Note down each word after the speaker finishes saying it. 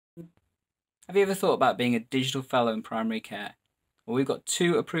Have you ever thought about being a digital fellow in primary care? Well, we've got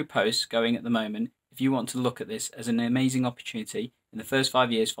 2 approved posts going at the moment if you want to look at this as an amazing opportunity in the first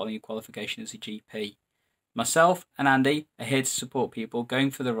 5 years following your qualification as a GP. Myself and Andy are here to support people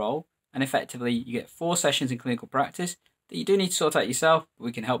going for the role, and effectively you get 4 sessions in clinical practice that you do need to sort out yourself, but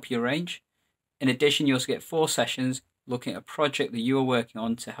we can help you arrange. In addition, you also get 4 sessions looking at a project that you are working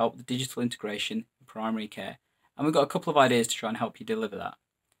on to help the digital integration in primary care, and we've got a couple of ideas to try and help you deliver that.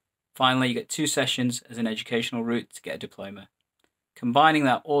 Finally, you get 2 sessions as an educational route to get a diploma. Combining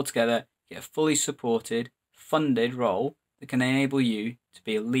that all together, you get a fully supported, funded role that can enable you to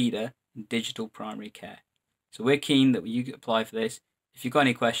be a leader in digital primary care. So we're keen that you apply for this. If you've got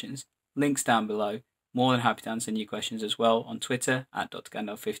any questions, links down below. More than happy to answer any questions as well on Twitter at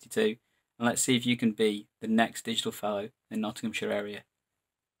drgandalf52. And let's see if you can be the next digital fellow in the Nottinghamshire area.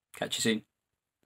 Catch you soon.